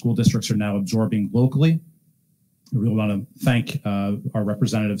lot of school districts are now absorbing locally. I really want to thank our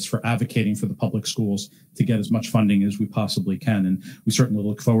representatives for advocating for the public schools to get as much funding as we possibly can. And we certainly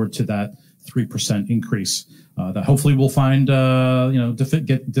look forward to that 3% increase that hopefully we'll find, you know,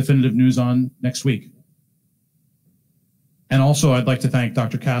 get definitive news on next week. And also, I'd like to thank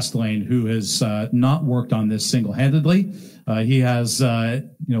Dr. Castellane, who has not worked on this single-handedly. He has, you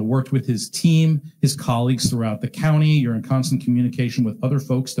know, worked with his team, his colleagues throughout the county. You're in constant communication with other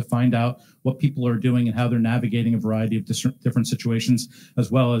folks to find out what people are doing and how they're navigating a variety of different situations,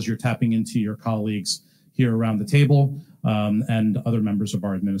 as well as you're tapping into your colleagues here around the table and other members of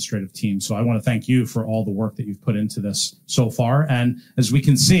our administrative team. So I want to thank you for all the work that you've put into this so far. And as we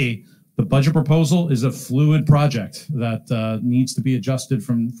can see, the budget proposal is a fluid project that needs to be adjusted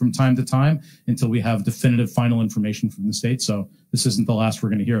from time to time until we have definitive final information from the state. So this isn't the last we're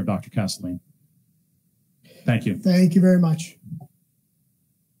going to hear of Dr. Castellane. Thank you. Thank you very much.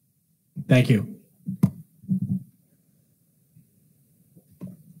 Thank you.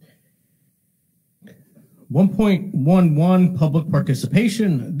 (1.11) Public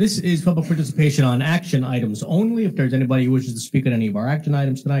participation. This is public participation on action items only. If there's anybody who wishes to speak on any of our action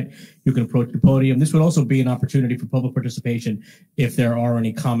items tonight, you can approach the podium. This would also be an opportunity for public participation if there are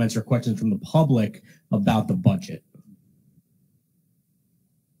any comments or questions from the public about the budget.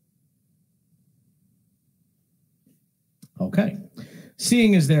 Okay.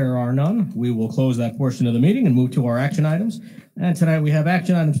 Seeing as there are none, we will close that portion of the meeting and move to our action items. And tonight we have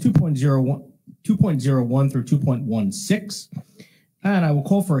action items 2.01 through 2.16. And I will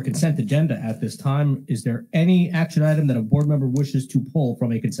call for a consent agenda at this time. Is there any action item that a board member wishes to pull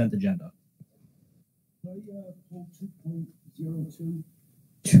from a consent agenda? 2.02.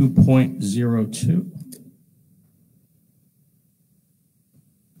 2.02.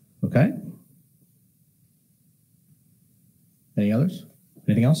 Okay. Any others?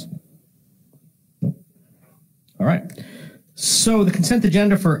 Anything else? Nope. All right. So the consent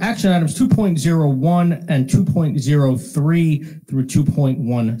agenda for action items 2.01 and 2.03 through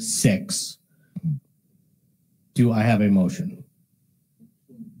 2.16. Do I have a motion?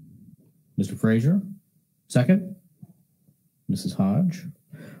 Mr. Frazier? Second? Mrs. Hodge?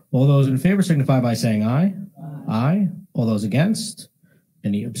 All those in favor signify by saying aye. Aye. All those against?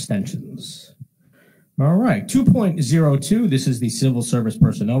 Any abstentions? All right. 2.02. This is the Civil Service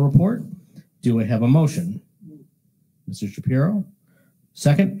Personnel Report. Do I have a motion? Mr. Shapiro.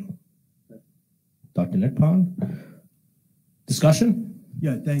 Second? Dr. Nickpon. Discussion?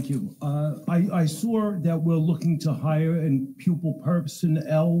 Yeah, thank you. I saw that we're looking to hire in pupil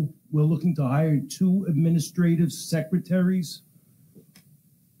personnel. We're looking to hire 2 administrative secretaries.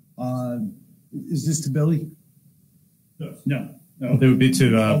 Is this to Billy? No. They would be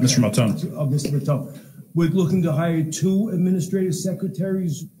to Mr. Maltone. Mr. Maltone. We're looking to hire 2 administrative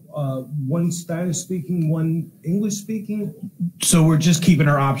secretaries, one Spanish speaking, one English speaking. So we're just keeping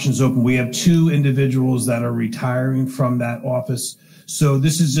our options open. We have 2 individuals that are retiring from that office. So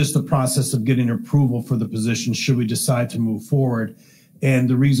this is just the process of getting approval for the position should we decide to move forward. And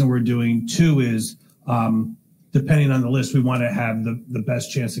the reason we're doing 2 is depending on the list, we want to have the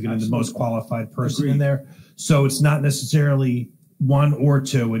best chance of getting the most qualified person in there. So it's not necessarily 1 or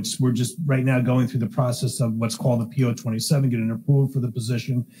 2. We're just right now going through the process of what's called the PO 27, getting approval for the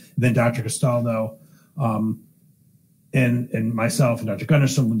position. And then Dr. Castaldo and myself and Dr.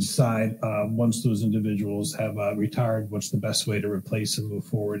 Gunnarsson will decide once those individuals have retired, what's the best way to replace and move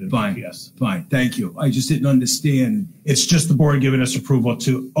forward in PPS. Fine, thank you. I just didn't understand. It's just the board giving us approval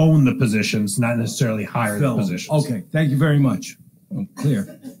to own the positions, not necessarily hire the Fill 'em. positions. Okay, thank you very much. I'm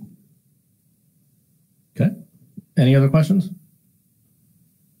clear. Okay. Any other questions?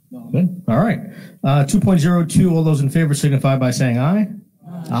 Good. All right. 2.02, all those in favor signify by saying aye.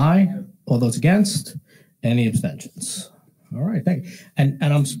 Aye. All those against? Any abstentions? All right, thank you. And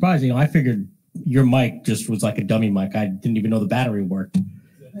I'm surprised, I figured your mic just was like a dummy mic. I didn't even know the battery worked.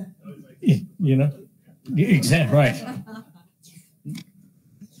 You know? Exactly, right.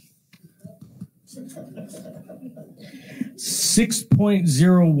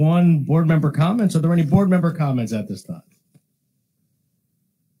 .01 board member comments. Are there any board member comments at this time?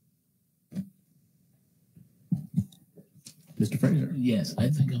 Mr. Fraser. Yes, I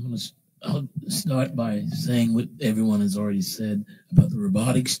think I'll start by saying what everyone has already said about the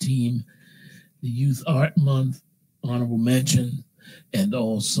robotics team, the Youth Art Month, honorable mention, and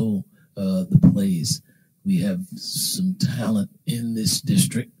also the plays. We have some talent in this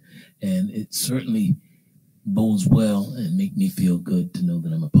district, and it certainly bodes well and make me feel good to know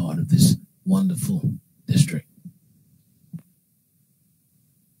that I'm a part of this wonderful district.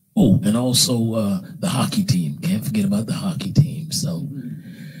 Oh, and also the hockey team. Can't forget about the hockey team. So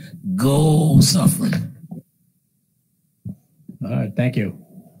go Suffern. All right, thank you.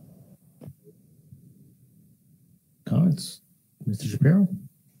 Comments? Mr. Shapiro?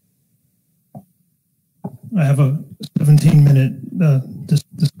 I have a 17-minute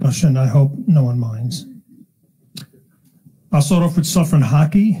discussion. I hope no one minds. I'll start off with Suffern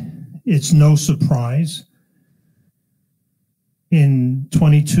hockey. It's no surprise. In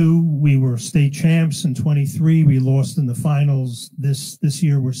 22, we were state champs. In 23, we lost in the finals. This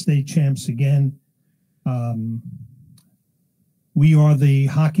year, we're state champs again. We are the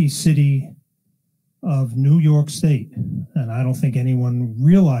hockey city of New York State, and I don't think anyone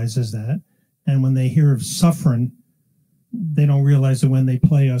realizes that. And when they hear of Suffern, they don't realize that when they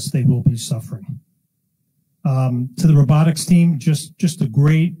play us, they will be suffering. To the robotics team, just a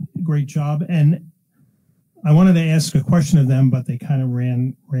great job. And I wanted to ask a question of them, but they kind of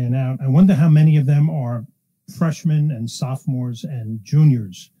ran out. I wonder how many of them are freshmen and sophomores and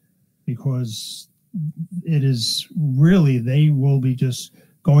juniors, because it is really, they will be just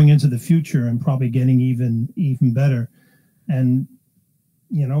going into the future and probably getting even better. And,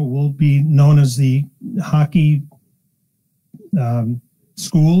 we'll be known as the hockey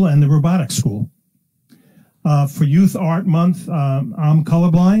school and the robotics school. For Youth Art Month, I'm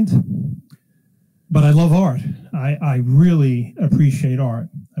colorblind, but I love art. I really appreciate art.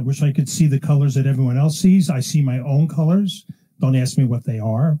 I wish I could see the colors that everyone else sees. I see my own colors. Don't ask me what they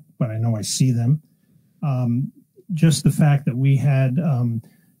are, but I know I see them. Just the fact that we had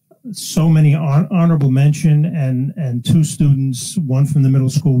so many honorable mention and two students, one from the middle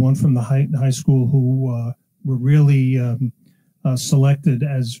school, one from the high school, who were really selected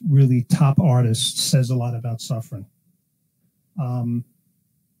as really top artists, says a lot about Suffern.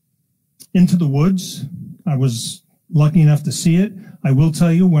 Into the Woods, I was lucky enough to see it. I will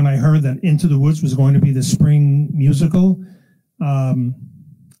tell you, when I heard that Into the Woods was going to be the spring musical, I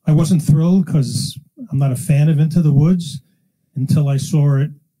wasn't thrilled because I'm not a fan of Into the Woods until I saw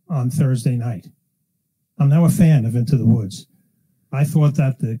it on Thursday night. I'm now a fan of Into the Woods. I thought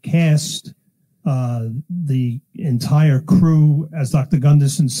that the cast, the entire crew, as Dr.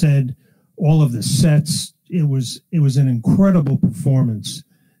 Gunderson said, all of the sets, it was an incredible performance.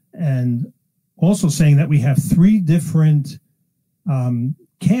 And also saying that we have 3 different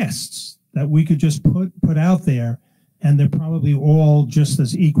casts that we could just put out there, and they're probably all just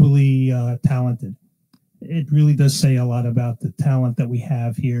as equally talented. It really does say a lot about the talent that we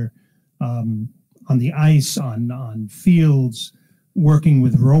have here on the ice, on fields, working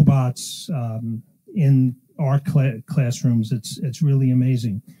with robots in art classrooms. It's really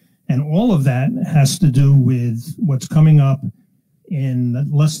amazing. And all of that has to do with what's coming up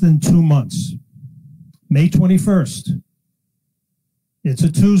in less than 2 months. May 21st. It's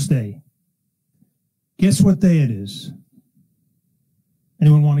a Tuesday. Guess what day it is?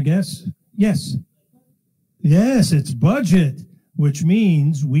 Anyone want to guess? Yes. Yes, it's budget, which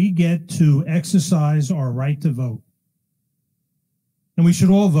means we get to exercise our right to vote. And we should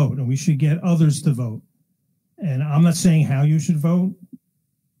all vote, and we should get others to vote. And I'm not saying how you should vote,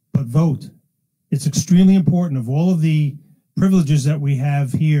 but vote. It's extremely important. Of all of the privileges that we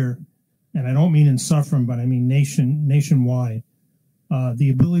have here, and I don't mean in Suffern, but I mean nationwide, the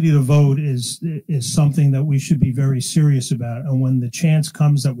ability to vote is something that we should be very serious about. And when the chance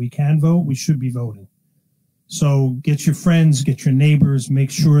comes that we can vote, we should be voting. So get your friends, get your neighbors,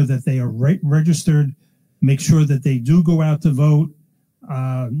 make sure that they are registered, make sure that they do go out to vote.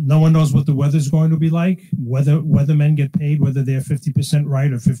 No one knows what the weather's going to be like. Weathermen get paid whether they're 50%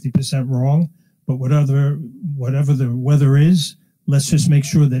 right or 50% wrong. But whatever the weather is, let's just make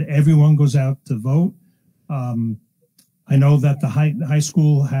sure that everyone goes out to vote. I know that the high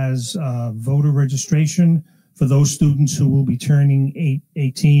school has voter registration for those students who will be turning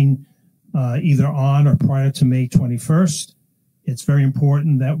 18 either on or prior to May 21st. It's very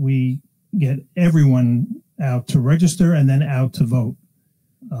important that we get everyone out to register and then out to vote.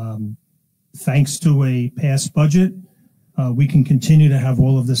 Thanks to a passed budget, we can continue to have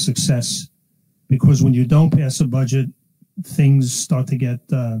all of this success, because when you don't pass a budget, things start to get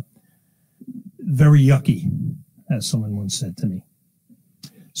very yucky, as someone once said to me.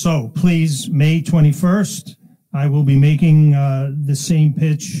 So please, May 21st, I will be making the same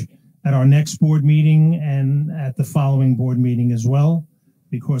pitch at our next board meeting and at the following board meeting as well,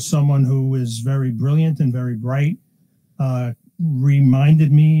 because someone who is very brilliant and very bright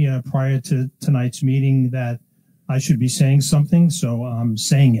reminded me prior to tonight's meeting that I should be saying something, so I'm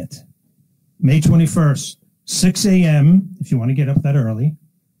saying it. May 21st, 6 a.m., if you want to get up that early,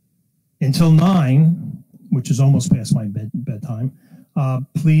 until 9, which is almost past my bedtime,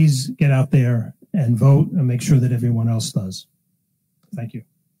 please get out there and vote and make sure that everyone else does. Thank you.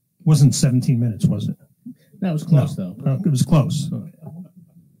 It wasn't 17 minutes, was it? That was close, No. though. It was close.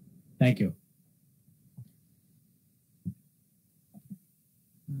 Thank you.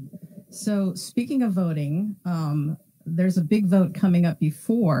 So speaking of voting, there's a big vote coming up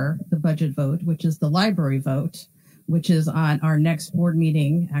before the budget vote, which is the library vote, which is on our next board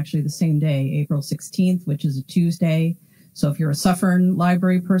meeting, actually the same day, April 16th, which is a Tuesday. So if you're a Suffern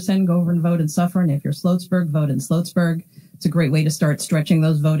library person, go over and vote in Suffern. If you're Sloatsburg, vote in Sloatsburg. It's a great way to start stretching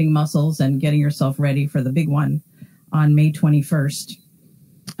those voting muscles and getting yourself ready for the big one on May 21st.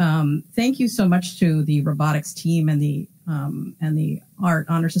 Thank you so much to the robotics team and the Art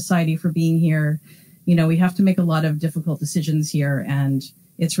Honor Society for being here. You know, we have to make a lot of difficult decisions here, and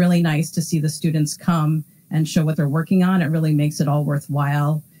it's really nice to see the students come and show what they're working on. It really makes it all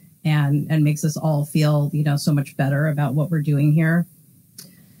worthwhile and makes us all feel, you know, so much better about what we're doing here.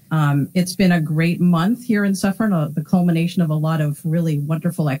 It's been a great month here in Suffern, the culmination of a lot of really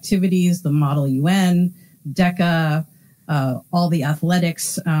wonderful activities, the Model UN, DECA, all the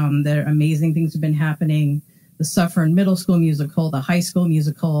athletics, the amazing things have been happening. The Suffern Middle School musical, the high school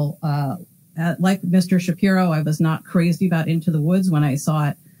musical. Like Mr. Shapiro, I was not crazy about Into the Woods when I saw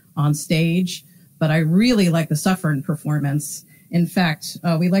it on stage, but I really liked the Suffern performance. In fact,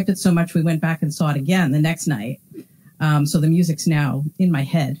 we liked it so much we went back and saw it again the next night. So the music's now in my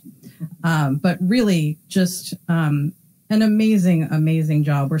head. But really just an amazing, amazing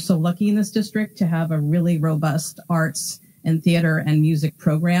job. We're so lucky in this district to have a really robust arts and theater and music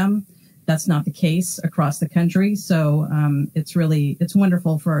program. That's not the case across the country. So it's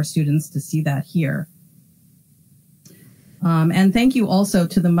wonderful for our students to see that here. And thank you also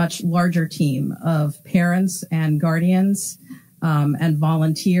to the much larger team of parents and guardians and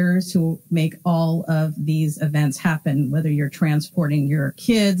volunteers who make all of these events happen, whether you're transporting your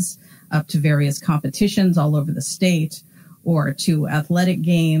kids up to various competitions all over the state, or to athletic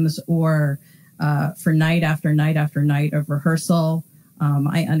games, or for night after night after night of rehearsal.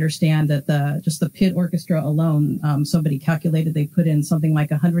 I understand that just the pit orchestra alone, somebody calculated they put in something like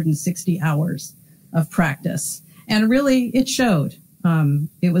 160 hours of practice. And really, it showed.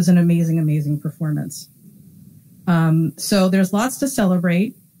 It was an amazing, amazing performance. So there's lots to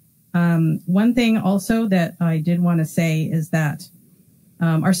celebrate. One thing also that I did want to say is that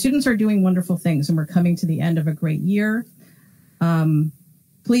our students are doing wonderful things, and we're coming to the end of a great year.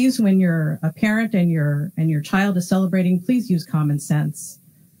 Please, when you're a parent and your child is celebrating, please use common sense.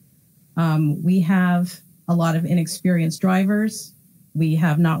 We have a lot of inexperienced drivers. We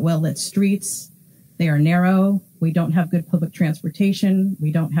have not well-lit streets. They are narrow. We don't have good public transportation.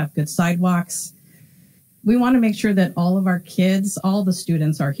 We don't have good sidewalks. We want to make sure that all of our kids, all the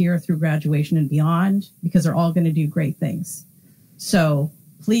students are here through graduation and beyond, because they're all going to do great things. So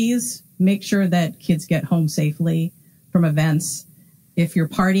please make sure that kids get home safely from events. If your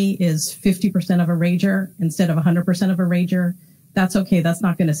party is 50% of a rager instead of 100% of a rager, that's okay. That's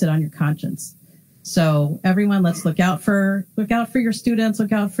not going to sit on your conscience. So everyone, let's look out for your students,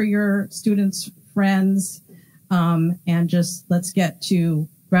 look out for your students' friends, and just let's get to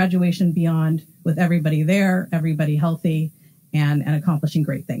graduation beyond with everybody there, everybody healthy, and accomplishing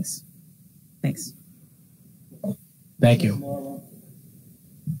great things. Thanks. Thank you.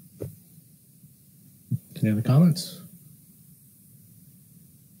 Any other comments?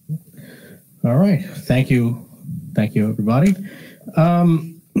 All right. Thank you. Thank you, everybody. All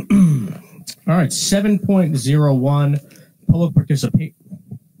right. 7.01 public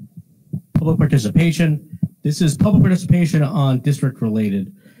participation. This is public participation on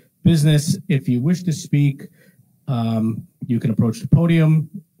district-related business. If you wish to speak, you can approach the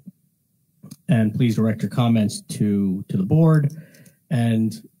podium, and please direct your comments to the board.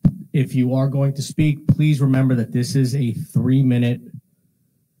 And if you are going to speak, please remember that this is a 3-minute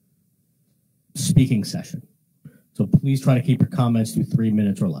speaking session. So please try to keep your comments to 3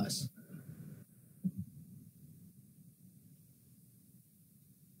 minutes or less.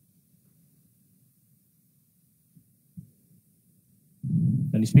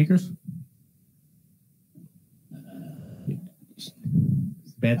 Any speakers?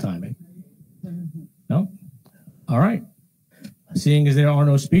 Bad timing. No? All right. Seeing as there are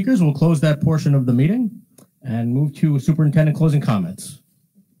no speakers, we'll close that portion of the meeting and move to superintendent closing comments.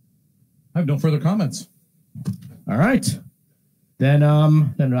 I have no further comments. All right. Then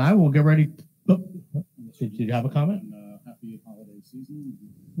I will get ready. Oh, did you have a comment? Happy holiday season.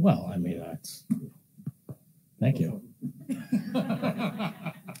 Well, I mean, that's. Thank you.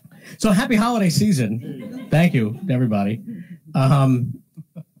 So happy holiday season. Thank you, everybody.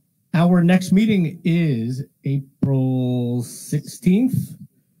 Our next meeting is April 16th.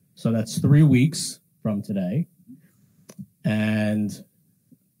 So that's 3 weeks from today. And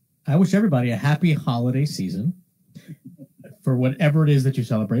I wish everybody a happy holiday season for whatever it is that you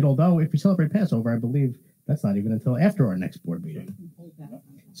celebrate. Although if you celebrate Passover, I believe that's not even until after our next board meeting.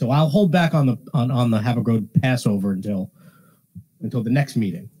 So I'll hold back on the Have a Good Passover until the next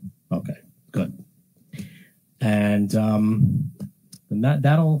meeting. Okay, good. And that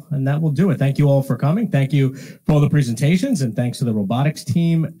will do it. Thank you all for coming. Thank you for all the presentations, and thanks to the robotics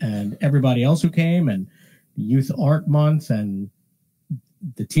team and everybody else who came, and the Youth Art Month, and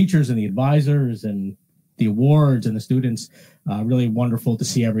the teachers and the advisors and the awards and the students. Really wonderful to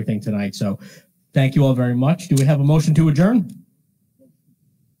see everything tonight. So thank you all very much. Do we have a motion to adjourn?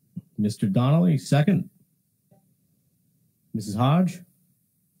 Mr. Donnelly, second. Mrs. Hodge?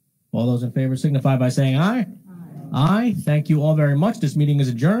 All those in favor signify by saying aye. Aye. Thank you all very much. This meeting is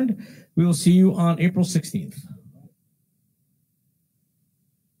adjourned. We will see you on April 16th.